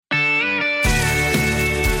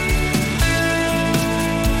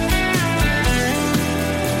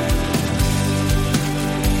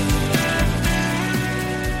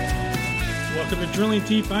Drilling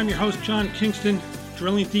Deep. I'm your host, John Kingston.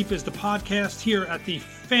 Drilling Deep is the podcast here at the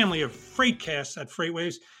family of Freightcasts at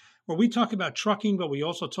FreightWaves, where we talk about trucking, but we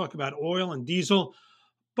also talk about oil and diesel,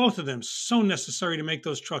 both of them so necessary to make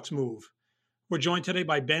those trucks move. We're joined today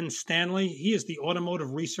by Ben Stanley. He is the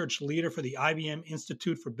automotive research leader for the IBM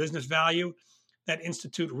Institute for Business Value. That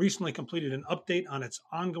institute recently completed an update on its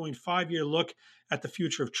ongoing 5-year look at the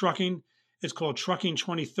future of trucking. It's called Trucking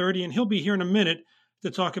 2030, and he'll be here in a minute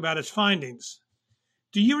to talk about its findings.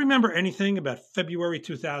 Do you remember anything about February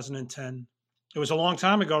 2010? It was a long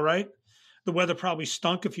time ago, right? The weather probably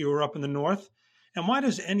stunk if you were up in the north. And why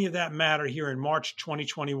does any of that matter here in March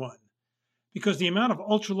 2021? Because the amount of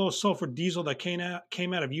ultra-low sulfur diesel that came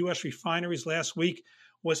out of U.S. refineries last week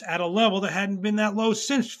was at a level that hadn't been that low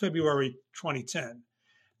since February 2010.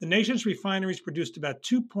 The nation's refineries produced about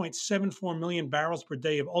 2.74 million barrels per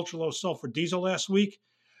day of ultra-low sulfur diesel last week.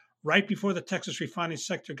 Right before the Texas refining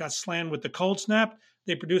sector got slammed with the cold snap,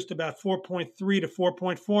 they produced about 4.3 to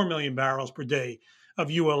 4.4 million barrels per day of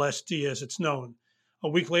ULSD, as it's known. A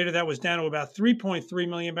week later, that was down to about 3.3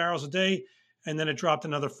 million barrels a day, and then it dropped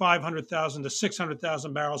another 500,000 to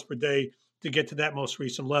 600,000 barrels per day to get to that most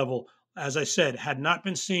recent level. As I said, had not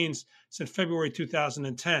been seen since February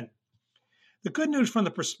 2010. The good news from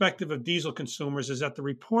the perspective of diesel consumers is that the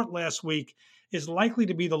report last week is likely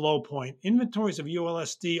to be the low point. Inventories of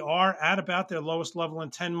ULSD are at about their lowest level in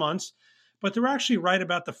 10 months, but they're actually right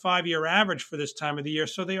about the 5-year average for this time of the year,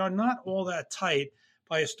 so they are not all that tight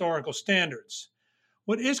by historical standards.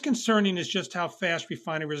 What is concerning is just how fast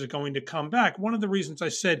refineries are going to come back. One of the reasons I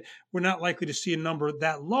said we're not likely to see a number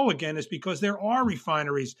that low again is because there are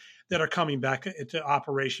refineries that are coming back into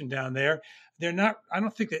operation down there. I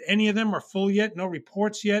don't think that any of them are full yet, no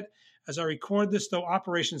reports yet. As I record this, though,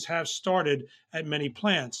 operations have started at many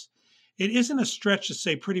plants. It isn't a stretch to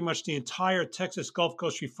say pretty much the entire Texas Gulf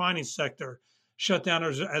Coast refining sector shut down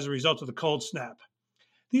as a result of the cold snap.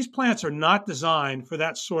 These plants are not designed for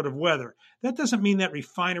that sort of weather. That doesn't mean that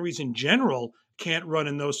refineries in general can't run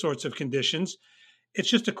in those sorts of conditions. It's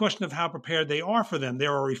just a question of how prepared they are for them.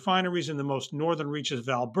 There are refineries in the most northern reaches of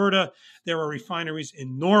Alberta. There are refineries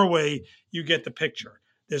in Norway. You get the picture.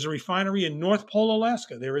 There's a refinery in North Pole,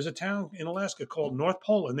 Alaska. There is a town in Alaska called North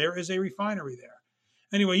Pole, and there is a refinery there.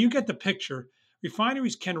 Anyway, you get the picture.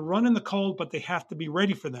 Refineries can run in the cold, but they have to be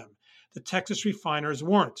ready for them. The Texas refiners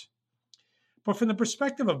weren't. But from the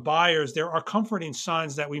perspective of buyers, there are comforting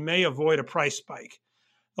signs that we may avoid a price spike.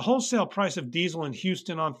 The wholesale price of diesel in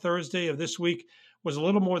Houston on Thursday of this week was a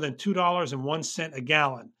little more than $2.01 a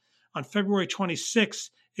gallon. On February 26th,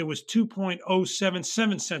 it was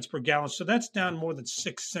 2.077 cents per gallon, so that's down more than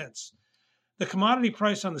 6 cents. The commodity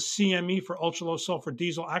price on the CME for ultra-low sulfur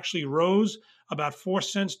diesel actually rose about 4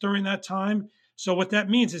 cents during that time. So what that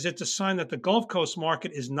means is it's a sign that the Gulf Coast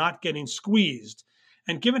market is not getting squeezed.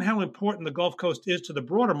 And given how important the Gulf Coast is to the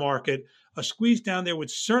broader market, a squeeze down there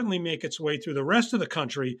would certainly make its way through the rest of the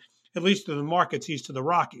country, at least through the markets east of the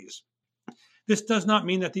Rockies. This does not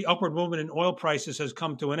mean that the upward movement in oil prices has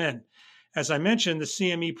come to an end. As I mentioned, the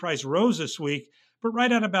CME price rose this week, but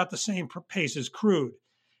right at about the same pace as crude.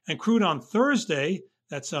 And crude on Thursday,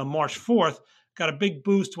 that's March 4th, got a big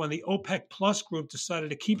boost when the OPEC Plus group decided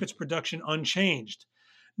to keep its production unchanged.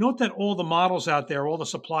 Note that all the models out there, all the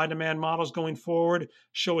supply-demand models going forward,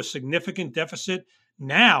 show a significant deficit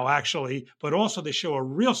now, actually, but also they show a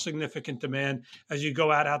real significant demand as you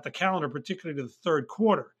go out the calendar, particularly to the third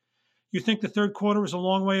quarter. You think the third quarter is a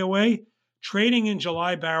long way away? Trading in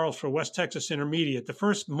July barrels for West Texas Intermediate, the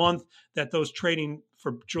first month that those trading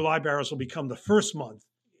for July barrels will become the first month,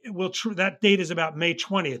 that date is about May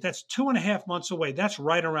 20th. That's 2.5 months away. That's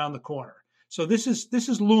right around the corner. So this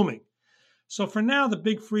is looming. So for now, the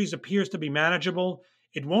big freeze appears to be manageable.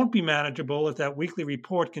 It won't be manageable if that weekly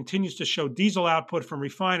report continues to show diesel output from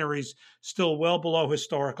refineries still well below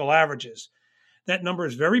historical averages. That number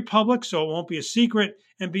is very public, so it won't be a secret.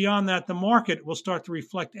 And beyond that, the market will start to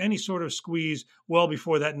reflect any sort of squeeze well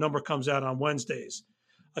before that number comes out on Wednesdays.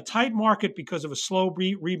 A tight market because of a slow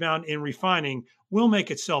rebound in refining will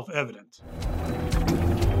make itself evident.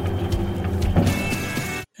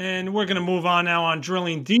 And we're going to move on now on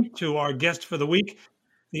Drilling Deep to our guest for the week.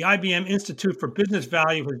 The IBM Institute for Business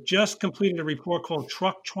Value has just completed a report called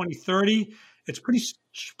Truck 2030. It's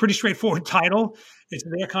pretty straightforward title. It's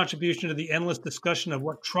their contribution to the endless discussion of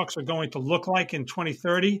what trucks are going to look like in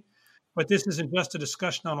 2030. But this isn't just a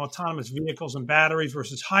discussion on autonomous vehicles and batteries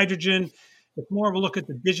versus hydrogen. It's more of a look at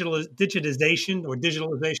the digitization,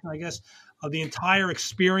 I guess, of the entire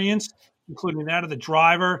experience, including that of the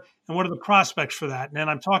driver, and what are the prospects for that. And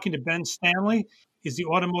I'm talking to Ben Stanley. He's the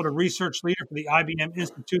automotive research leader for the IBM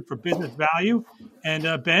Institute for Business Value. And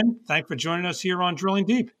Ben, thanks for joining us here on Drilling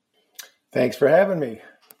Deep. Thanks for having me.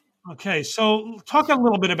 Okay, so talk a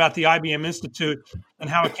little bit about the IBM Institute and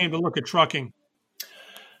how it came to look at trucking.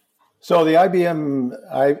 So the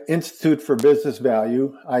IBM Institute for Business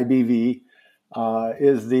Value, IBV,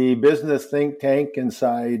 is the business think tank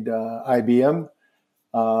inside IBM.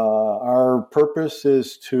 Our purpose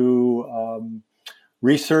is to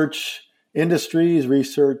research industries,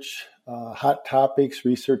 research hot topics,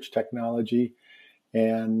 research technology,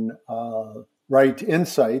 and write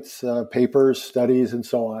insights, papers, studies, and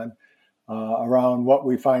so on around what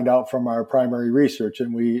we find out from our primary research,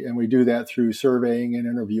 and we do that through surveying and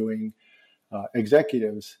interviewing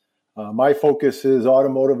executives. My focus is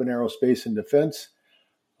automotive and aerospace and defense.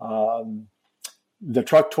 The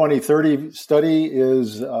Truck 2030 study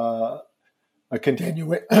is a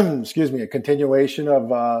continuation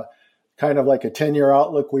of kind of like a 10-year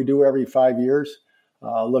outlook we do every 5 years,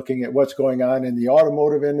 looking at what's going on in the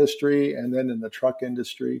automotive industry and then in the truck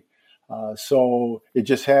industry. So it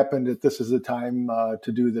just happened that this is the time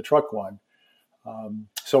to do the truck one.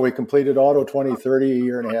 So we completed Auto 2030 a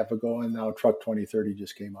year and a half ago, and now Truck 2030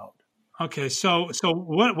 just came out. Okay, so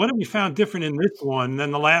what have you found different in this one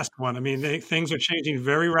than the last one? I mean, things are changing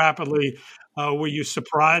very rapidly. Were you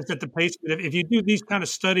surprised at the pace? If you do these kind of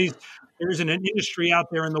studies, there isn't an industry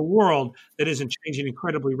out there in the world that isn't changing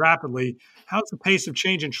incredibly rapidly. How's the pace of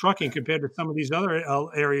change in trucking compared to some of these other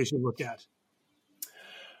areas you look at?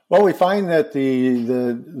 Well, we find that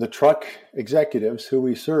the truck executives who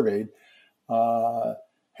we surveyed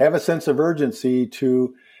have a sense of urgency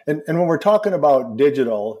to, and when we're talking about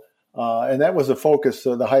digital, and that was the focus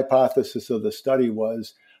of the hypothesis of the study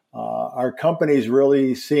was, are companies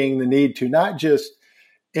really seeing the need to not just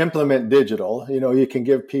implement digital? You know, you can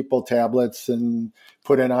give people tablets and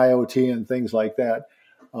put in IoT and things like that,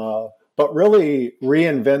 but really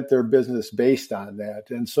reinvent their business based on that.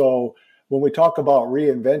 And so when we talk about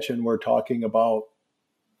reinvention, we're talking about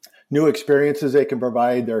new experiences they can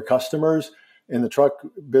provide their customers in the truck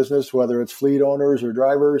business, whether it's fleet owners or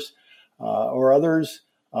drivers or others.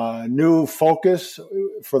 New focus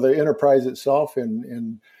for the enterprise itself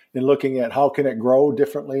in looking at how can it grow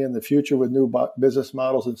differently in the future with new business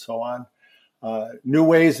models and so on. New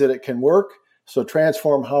ways that it can work. So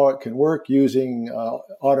transform how it can work using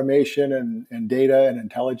automation and data and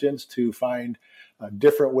intelligence to find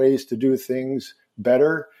different ways to do things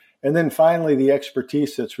better. And then finally, the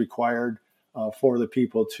expertise that's required for the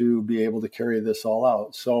people to be able to carry this all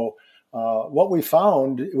out. So what we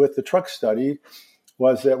found with the truck study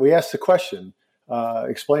was that we asked the question,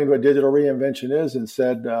 explained what digital reinvention is, and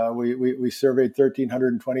said we surveyed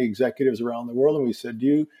 1,320 executives around the world, and we said,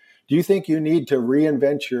 do you think you need to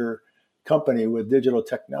reinvent your company with digital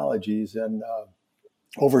technologies? And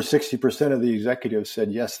over 60% of the executives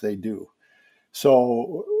said yes, they do.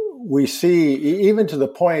 So we see, even to the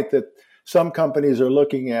point that some companies are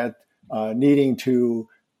looking at needing to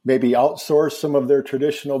maybe outsource some of their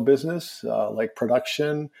traditional business, like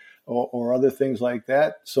production or other things like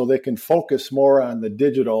that, so they can focus more on the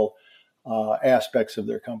digital aspects of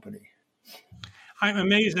their company. I'm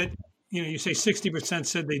amazed that you say 60%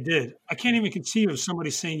 said they did. I can't even conceive of somebody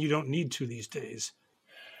saying you don't need to these days.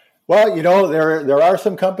 Well, there are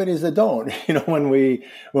some companies that don't. When we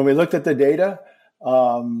looked at the data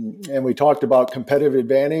and we talked about competitive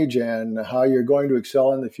advantage and how you're going to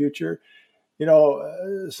excel in the future,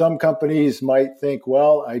 some companies might think,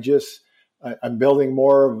 well, I'm building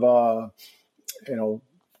more of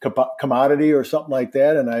commodity or something like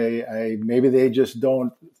that, and I maybe they just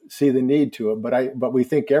don't see the need to it. But we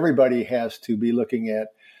think everybody has to be looking at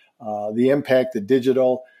the impact that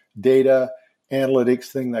digital data analytics,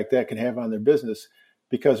 thing like that, can have on their business,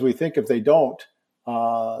 because we think if they don't,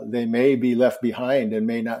 they may be left behind and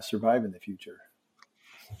may not survive in the future.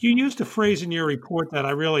 You used a phrase in your report that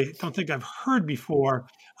I really don't think I've heard before.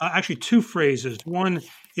 Actually, two phrases. One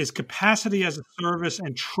is capacity as a service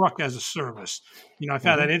and truck as a service. I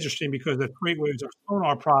found that interesting because the FreightWaves, our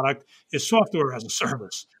sonar product, is software as a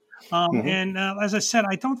service. And as I said,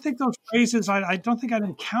 I don't think those phrases, I don't think I'd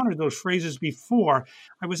encountered those phrases before.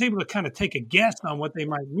 I was able to kind of take a guess on what they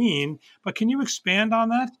might mean, but can you expand on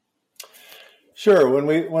that? Sure. When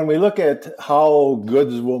we look at how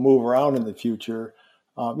goods will move around in the future,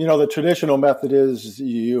 the traditional method is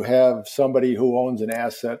you have somebody who owns an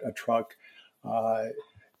asset, a truck.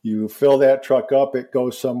 You fill that truck up, it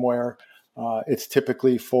goes somewhere. It's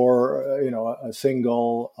typically for a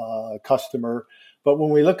single customer. But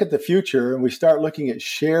when we look at the future and we start looking at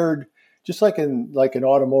shared, just like in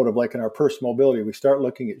automotive, like in our personal mobility, we start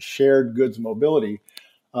looking at shared goods mobility.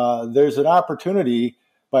 there's an opportunity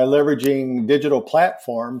by leveraging digital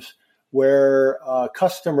platforms where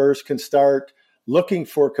customers can start looking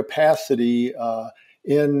for capacity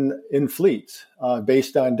in fleets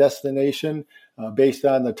based on destination, based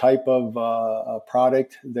on the type of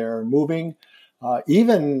product they're moving,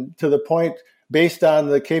 even to the point based on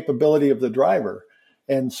the capability of the driver.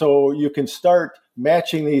 And so you can start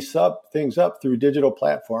matching these things up through digital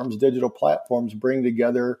platforms. Digital platforms bring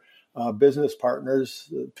together business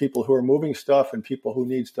partners, people who are moving stuff and people who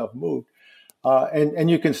need stuff moved. And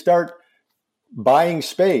you can start buying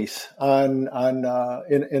space in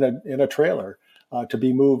a trailer to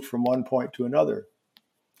be moved from one point to another.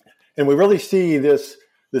 And we really see this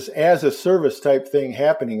as a service type thing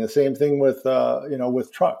happening. The same thing with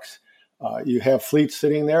trucks. You have fleets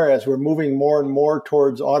sitting there as we're moving more and more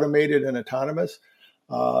towards automated and autonomous.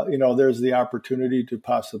 There's the opportunity to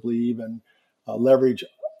possibly even leverage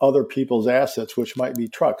other people's assets, which might be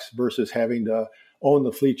trucks, versus having to own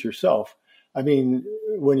the fleet yourself. I mean,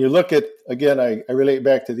 when you look at, again, I relate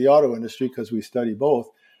back to the auto industry because we study both.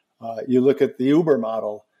 You look at the Uber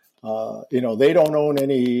model. They don't own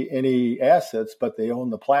any assets, but they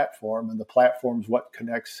own the platform, and the platform's what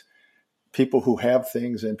connects people who have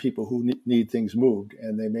things and people who need things moved,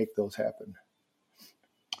 and they make those happen.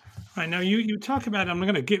 All right. Now, you talk about, I'm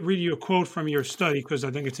going to read you a quote from your study because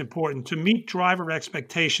I think it's important. To meet driver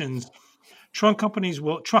expectations, truck companies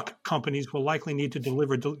will likely need to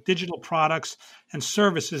deliver digital products and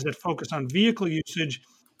services that focus on vehicle usage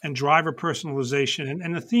and driver personalization.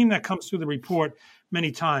 And the theme that comes through the report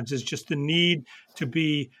many times is just the need to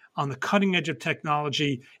be on the cutting edge of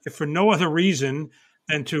technology, if for no other reason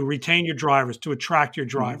than to retain your drivers, to attract your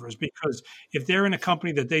drivers. Because if they're in a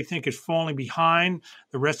company that they think is falling behind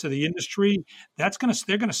the rest of the industry, they're going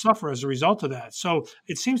to suffer as a result of that. So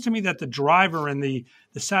it seems to me that the driver and the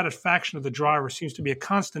satisfaction of the driver seems to be a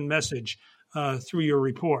constant message through your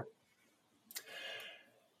report.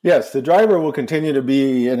 Yes, the driver will continue to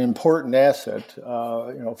be an important asset,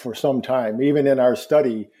 for some time. Even in our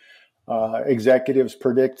study, executives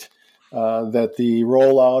predict that the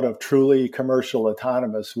rollout of truly commercial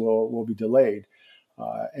autonomous will be delayed,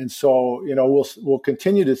 and so we'll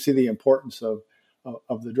continue to see the importance of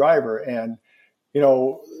the driver. And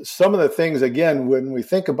some of the things, again, when we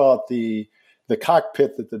think about the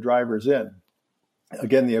cockpit that the driver's in,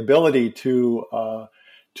 again, the ability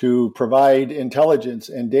to provide intelligence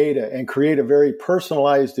and data and create a very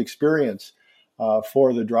personalized experience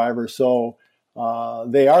for the driver. So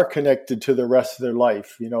they are connected to the rest of their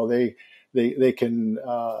life. They can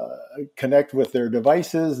connect with their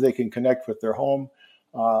devices. They can connect with their home.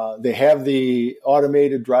 They have the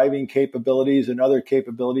automated driving capabilities and other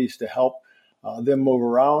capabilities to help them move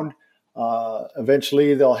around.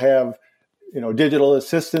 Eventually, they'll have digital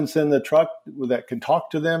assistants in the truck that can talk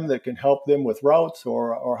to them, that can help them with routes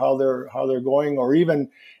or how they're going, or even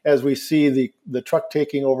as we see the truck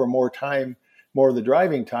taking over more of the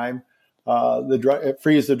driving time, it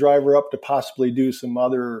frees the driver up to possibly do some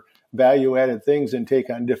other value-added things and take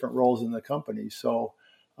on different roles in the company. So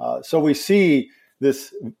we see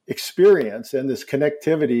this experience and this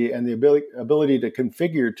connectivity and the ability to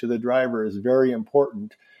configure to the driver is very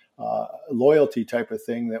important. Loyalty type of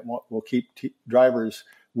thing that will keep drivers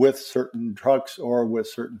with certain trucks or with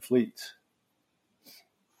certain fleets.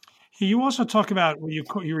 You also talk about,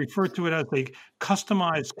 you refer to it as a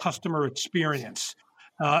customized customer experience.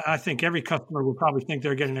 I think every customer will probably think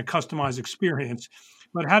they're getting a customized experience,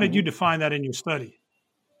 but how did you define that in your study?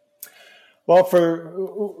 Well, for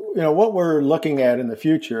what we're looking at in the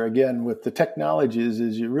future, again, with the technologies,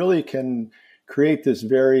 is you really can create this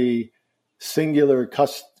very singular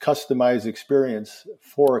customized experience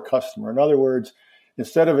for a customer. In other words,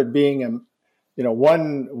 instead of it being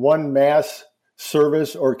one mass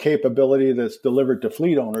service or capability that's delivered to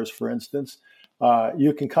fleet owners, for instance,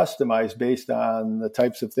 you can customize based on the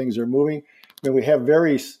types of things they're moving. I mean, we have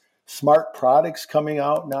very smart products coming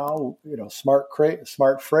out now. Smart freight,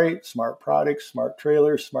 smart products, smart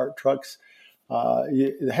trailers, smart trucks.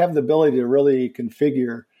 You have the ability to really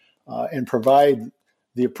configure and provide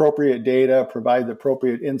the appropriate data, provide the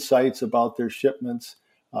appropriate insights about their shipments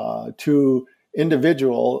to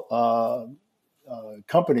individual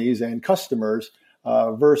companies and customers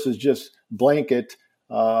versus just blanket,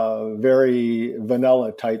 very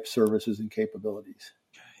vanilla type services and capabilities.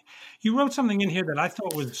 Okay. You wrote something in here that I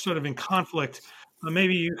thought was sort of in conflict.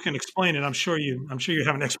 Maybe you can explain it. I'm sure you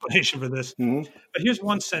have an explanation for this. Mm-hmm. But here's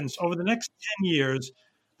one sentence. Over the next 10 years,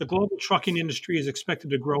 the global trucking industry is expected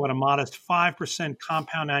to grow at a modest 5%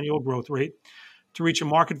 compound annual growth rate to reach a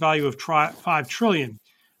market value of $5 trillion.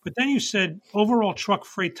 But then you said overall truck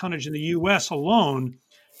freight tonnage in the U.S. alone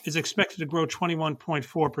is expected to grow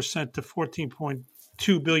 21.4% to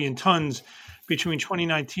 14.2 billion tons between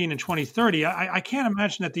 2019 and 2030. I can't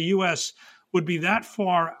imagine that the U.S. would be that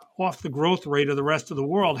far off the growth rate of the rest of the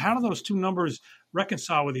world. How do those two numbers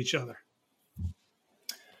reconcile with each other?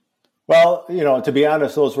 Well, to be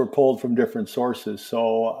honest, those were pulled from different sources,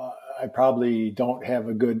 so I probably don't have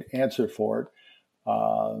a good answer for it.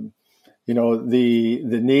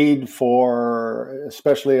 The need for,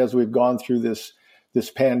 especially as we've gone through this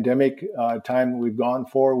pandemic time we've gone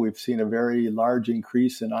for, we've seen a very large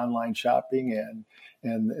increase in online shopping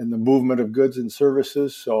and the movement of goods and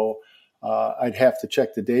services. So I'd have to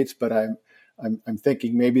check the dates, but I'm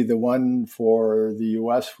thinking maybe the one for the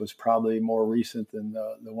U.S. was probably more recent than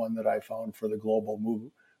the one that I found for the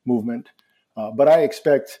global movement. But I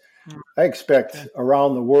expect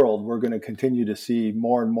around the world we're going to continue to see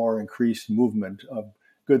more and more increased movement of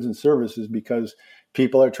goods and services because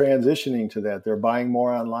people are transitioning to that. They're buying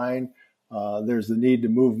more online. There's the need to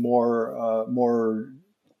move more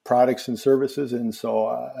products and services, and so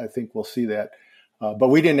I think we'll see that. But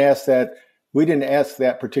we didn't ask that. We didn't ask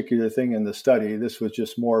that particular thing in the study. This was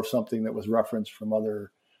just more of something that was referenced from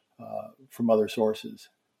other sources.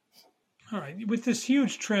 All right. With this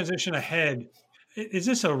huge transition ahead, is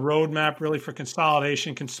this a roadmap really for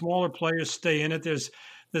consolidation? Can smaller players stay in it?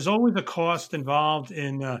 There's always a cost involved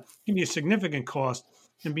in, can be a significant cost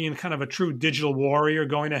in being kind of a true digital warrior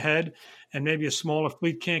going ahead, and maybe a smaller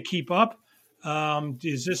fleet can't keep up.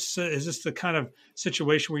 Is this the kind of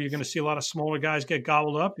situation where you're going to see a lot of smaller guys get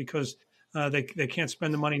gobbled up because they can't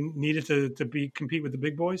spend the money needed to compete with the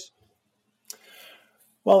big boys?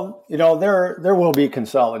 Well, there will be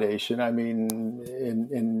consolidation. I mean,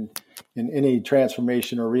 in any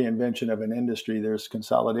transformation or reinvention of an industry, there's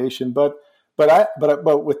consolidation. But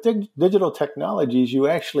with digital technologies, you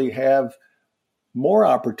actually have more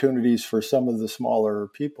opportunities for some of the smaller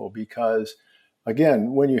people because,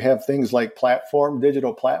 again, when you have things like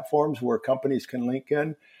digital platforms where companies can link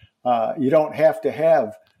in, you don't have to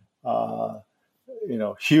have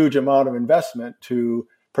huge amount of investment to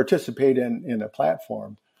participate in a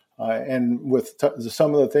platform. And with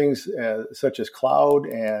some of the things such as cloud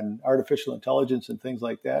and artificial intelligence and things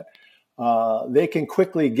like that, they can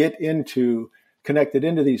quickly get connected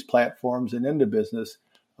into these platforms and into business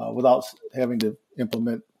without having to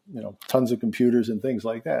implement tons of computers and things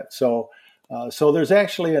like that. So there's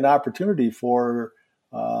actually an opportunity for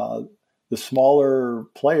the smaller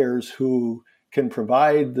players who can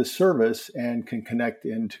provide the service and can connect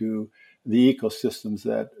into the ecosystems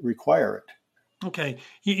that require it. Okay.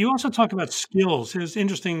 You also talk about skills. There's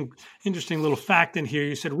interesting little fact in here.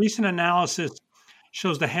 You said recent analysis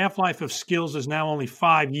shows the half-life of skills is now only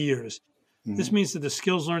 5 years. Mm-hmm. This means that the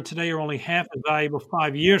skills learned today are only half as valuable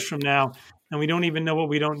 5 years from now, and we don't even know what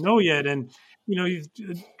we don't know yet. And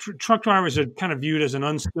truck drivers are kind of viewed as an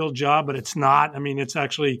unskilled job, but it's not. I mean, it's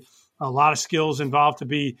actually a lot of skills involved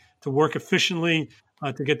to work efficiently,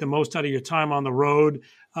 to get the most out of your time on the road.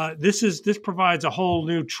 This provides a whole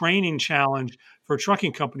new training challenge for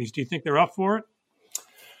trucking companies. Do you think they're up for it?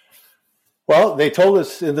 Well, they told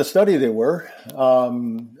us in the study they were.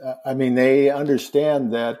 They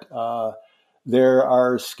understand that there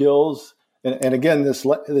are skills, and again,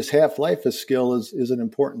 this half-life of skill is an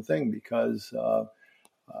important thing because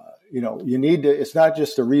you need to. It's not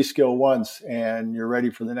just a reskill once and you're ready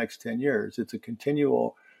for the next 10 years. It's a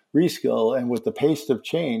continual reskill, and with the pace of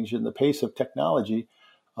change and the pace of technology,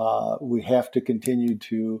 we have to continue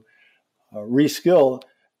to reskill,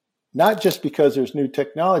 not just because there's new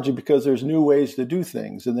technology, because there's new ways to do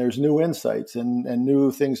things and there's new insights and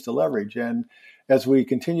new things to leverage. And as we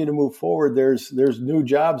continue to move forward, there's new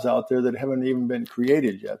jobs out there that haven't even been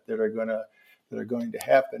created yet that are going to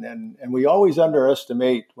happen. And we always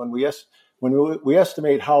underestimate when we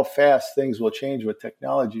estimate how fast things will change with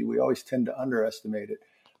technology. We always tend to underestimate it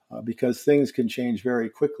because things can change very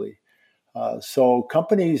quickly. So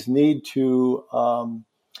companies need to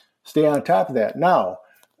stay on top of that. Now,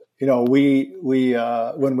 we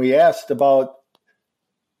when we asked about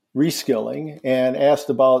reskilling and asked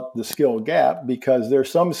about the skill gap, because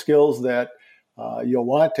there's some skills that you'll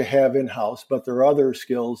want to have in-house, but there are other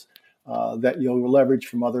skills that you'll leverage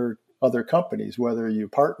from other companies, whether you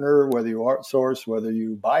partner, whether you outsource, whether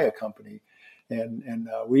you buy a company. And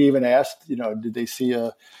we even asked, did they see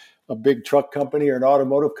a big truck company or an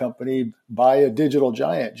automotive company buy a digital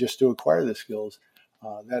giant just to acquire the skills?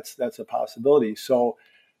 That's a possibility. So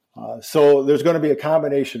there's going to be a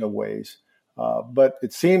combination of ways, but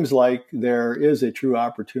it seems like there is a true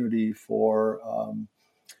opportunity for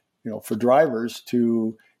drivers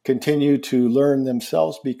to continue to learn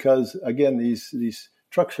themselves because, again, these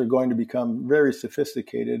trucks are going to become very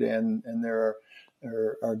sophisticated, and they're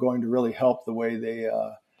going to really help the way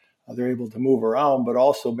they're able to move around, but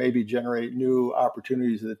also maybe generate new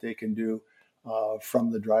opportunities that they can do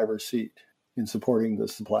from the driver's seat in supporting the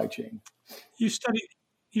supply chain.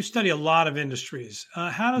 You study a lot of industries.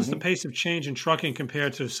 How does the pace of change in trucking compare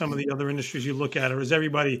to some of the other industries you look at, or is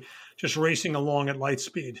everybody just racing along at light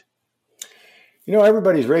speed?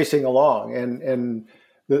 Everybody's racing along, and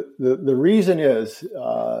the reason is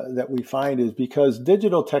that we find is because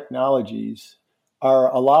digital technologies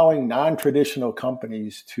are allowing non-traditional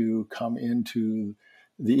companies to come into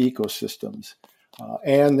the ecosystems,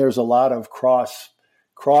 and there's a lot of cross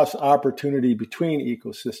opportunity between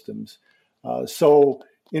ecosystems. So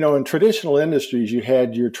in traditional industries, you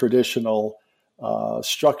had your traditional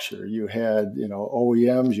structure. You had,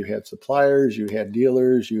 OEMs, you had suppliers, you had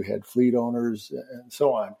dealers, you had fleet owners, and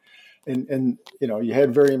so on. And you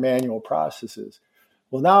had very manual processes.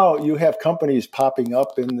 Well, now you have companies popping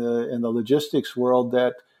up in the logistics world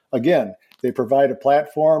that, again, they provide a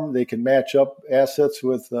platform. They can match up assets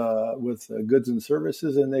with goods and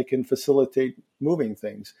services, and they can facilitate moving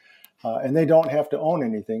things. And they don't have to own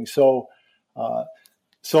anything. So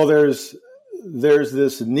there's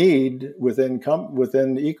this need within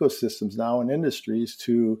ecosystems now and industries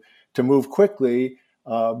to move quickly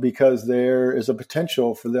because there is a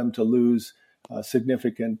potential for them to lose a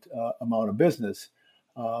significant amount of business.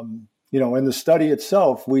 In the study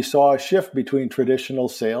itself, we saw a shift between traditional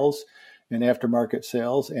sales and aftermarket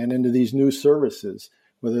sales and into these new services,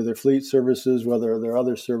 whether they're fleet services, whether they're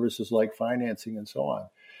other services like financing and so on.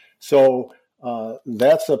 So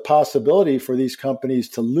that's a possibility for these companies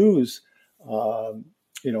to lose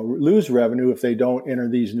revenue if they don't enter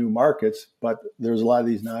these new markets. But there's a lot of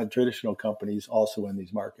these non-traditional companies also in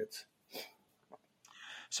these markets.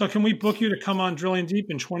 So can we book you to come on Drilling Deep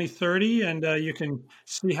in 2030, and you can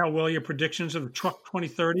see how well your predictions of Truck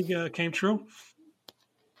 2030 came true?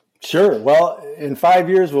 Sure. Well, in 5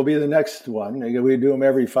 years will be the next one. We do them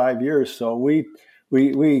every 5 years, so we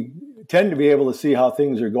tend to be able to see how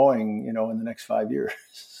things are going, in the next 5 years.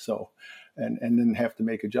 So, and then have to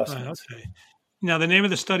make adjustments. Right, okay. Now, the name of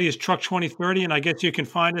the study is Truck 2030, and I guess you can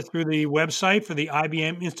find it through the website for the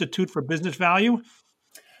IBM Institute for Business Value.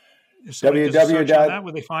 Where they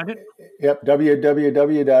find it? Yep,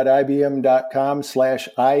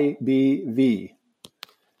 www.ibm.com/IBV.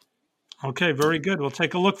 Okay, very good. We'll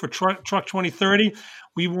take a look for Truck 2030.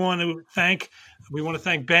 We want to thank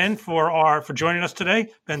Ben for joining us today.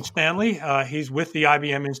 Ben Stanley, he's with the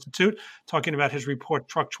IBM Institute, talking about his report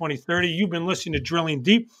Truck 2030. You've been listening to Drilling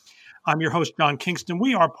Deep. I'm your host, John Kingston.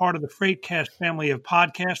 We are part of the FreightCast family of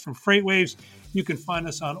podcasts from FreightWaves. You can find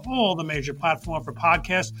us on all the major platforms for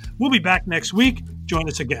podcasts. We'll be back next week. Join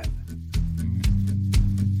us again.